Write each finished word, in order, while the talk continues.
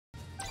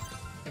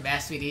If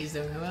SVDs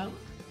don't come out.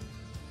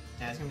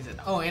 Yeah, it's gonna be sad.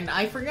 Oh, and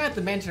I forgot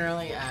to mention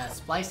earlier,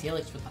 Splice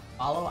Helix with the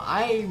follow.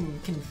 I'm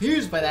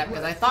confused by that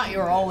because I thought you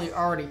were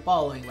already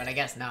following, but I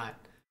guess not.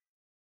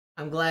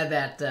 I'm glad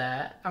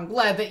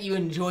that you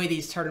enjoy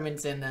these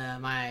tournaments and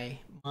my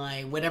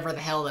whatever the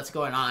hell that's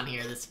going on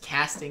here. This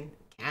casting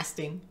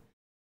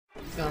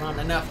is going on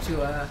enough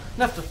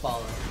to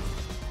follow.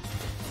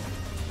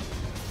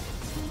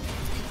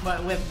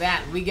 But with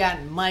that, we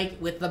got Mike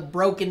with the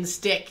broken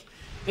stick.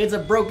 It's a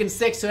broken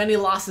stick, so any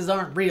losses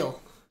aren't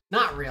real.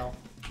 Not real.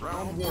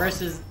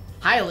 Versus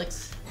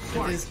Helix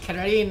with his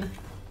Karin.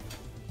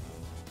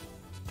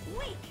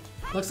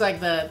 Looks like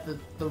the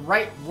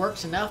right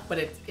works enough, but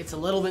it's a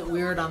little bit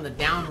weird on the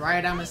down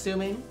right, I'm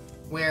assuming.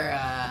 Where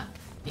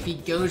if he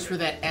goes for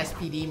that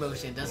SPD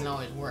motion, it doesn't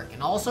always work.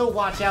 And also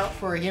watch out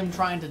for him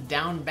trying to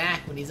down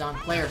back when he's on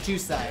player 2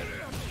 side.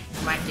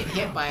 He might get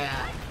hit by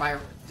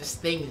just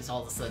things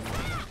all of a sudden.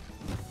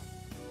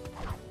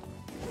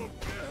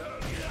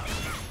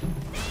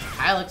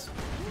 Helix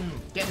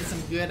getting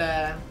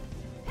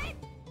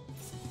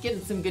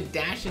some good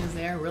dashes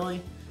there,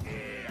 really.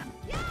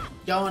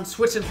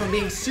 Switching from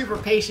being super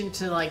patient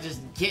to like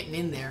just getting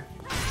in there.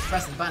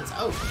 Pressing buttons.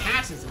 Oh,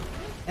 catches him.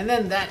 And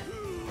then that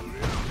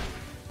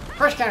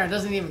first counter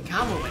doesn't even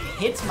combo, but it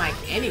hits Mike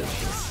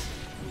anyways.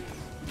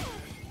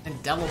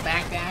 And double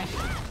backdash.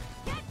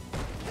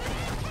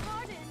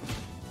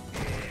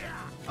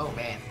 Oh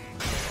man.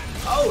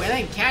 Oh, and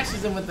then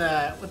catches him with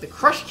the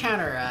crush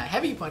counter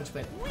heavy punch,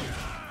 but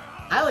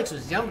Helix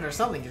was jumping or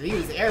something because he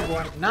was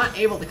airborne, not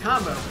able to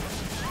combo.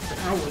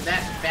 Oh,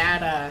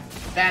 that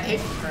bad hit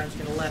confirm's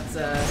gonna let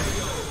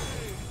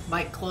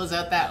Mike close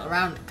out that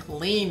round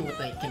clean with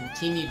a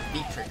continued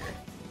beat trigger.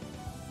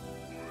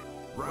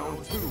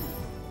 Round 2.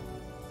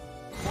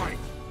 Fight.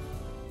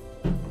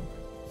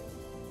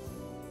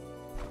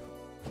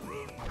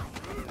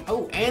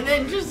 Oh, and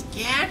then just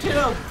catching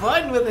a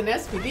button with an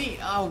SPD.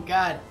 Oh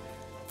god,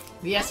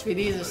 the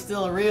SPDs are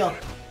still real.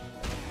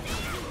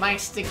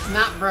 Mike's stick's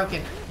not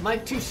broken.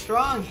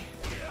 mhike2stronk.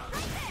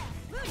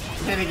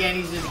 Then again,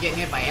 he's just getting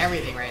hit by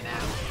everything right now.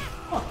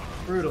 Oh,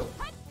 brutal.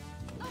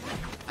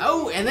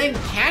 Oh, and then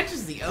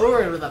catches the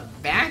over with a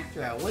back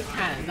throw. What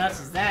kind of nuts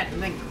is that?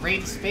 And then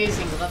great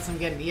spacing to let him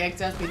get an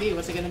EX SPD.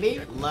 What's it gonna be?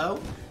 Low.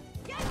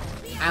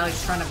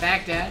 Alex trying to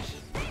backdash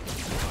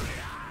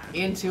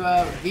into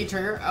a V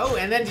trigger. Oh,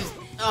 and then just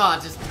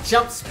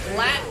jump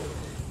splat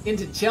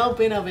into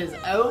jump in of his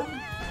own.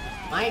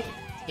 Mike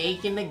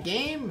taking the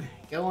game,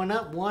 going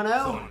up 1-0.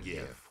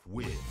 Zangief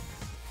wins.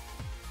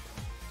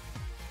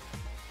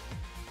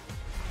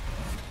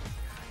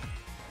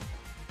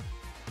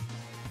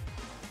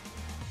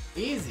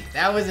 Easy.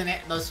 That was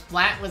the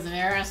splat was an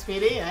air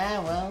SPD?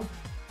 Ah, well,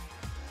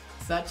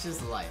 such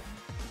is life.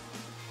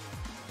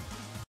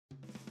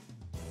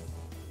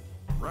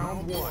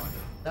 Round 1.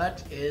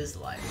 Such is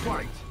life.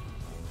 Fight.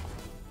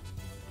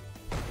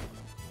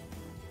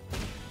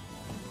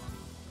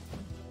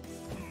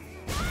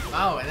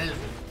 Oh, and then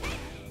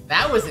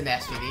that was an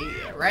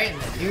SPD, right in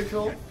the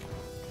neutral.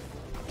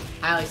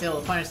 Alex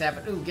able to punish that,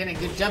 but ooh, getting a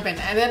good jump in,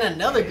 and then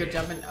another good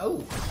jump in.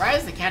 Oh,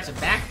 tries to catch a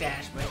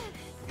backdash, but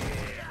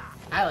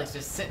Alex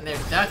just sitting there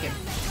ducking.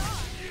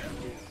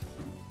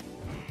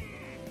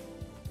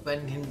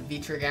 Button in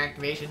V-trigger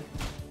activation.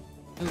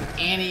 Ooh,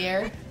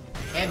 anti-air.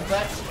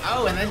 Headbutts.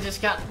 Oh, and then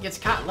just gets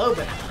caught low,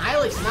 but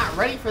Alex not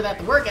ready for that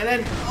to work. And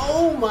then,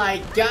 oh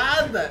my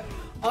god, the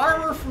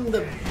armor from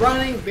the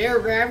running bear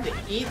grab to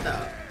eat the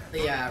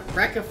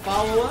Rekka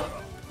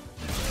follow-up.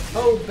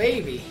 Oh,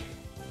 baby.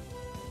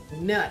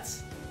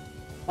 Nuts.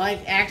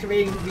 Mike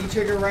activating the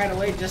V-trigger right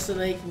away just so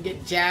they can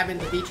get jab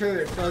into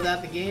V-trigger and close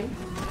out the game.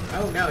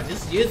 Oh no,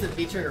 just use the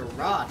V-trigger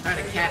raw. Trying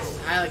to catch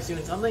Alex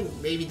doing something.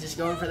 Maybe just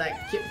going for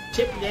that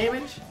chip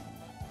damage.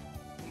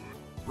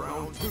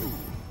 Round 2.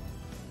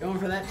 Going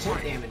for that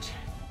chip damage.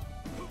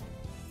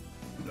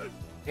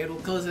 It'll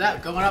close it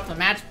out. Going up the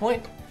match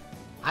point.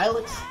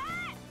 Alex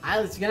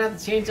gonna have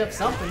to change up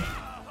something.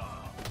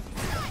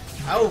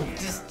 Oh,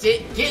 just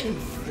getting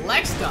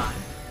flexed on.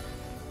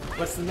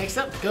 What's the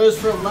mix-up? Goes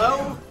for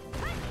low.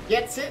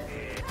 Gets it.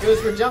 Goes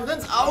for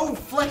jump-ins. Oh,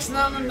 flexing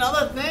on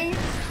another thing.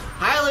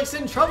 Alex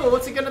in trouble.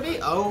 What's it gonna be?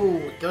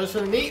 Oh, goes for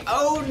the knee.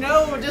 Oh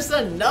no, just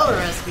another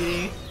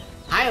SPD.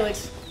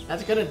 Alex,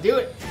 that's gonna do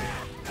it.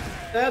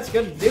 That's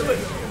gonna do it.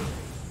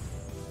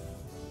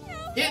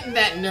 Getting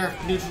that nerf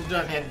neutral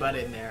jump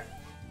headbutt in there.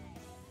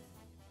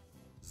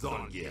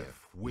 Zangief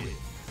wins.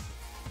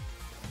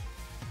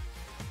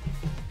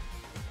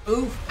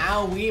 Oof,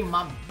 owie,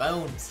 my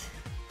bones.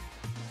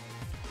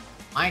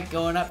 Mike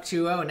going up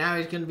 2-0. Now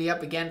he's going to be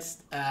up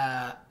against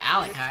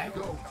Alakai.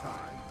 Go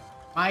time.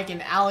 Mike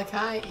and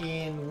Alakai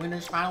in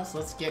winners finals.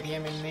 Let's get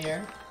him in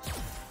there.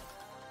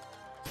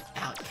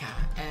 Alakai.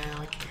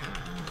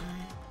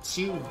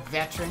 Two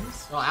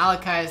veterans. Well,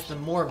 Alakai is the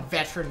more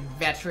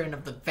veteran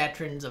of the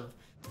veterans of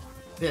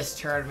this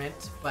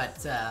tournament.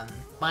 But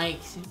Mike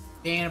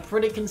being a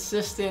pretty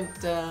consistent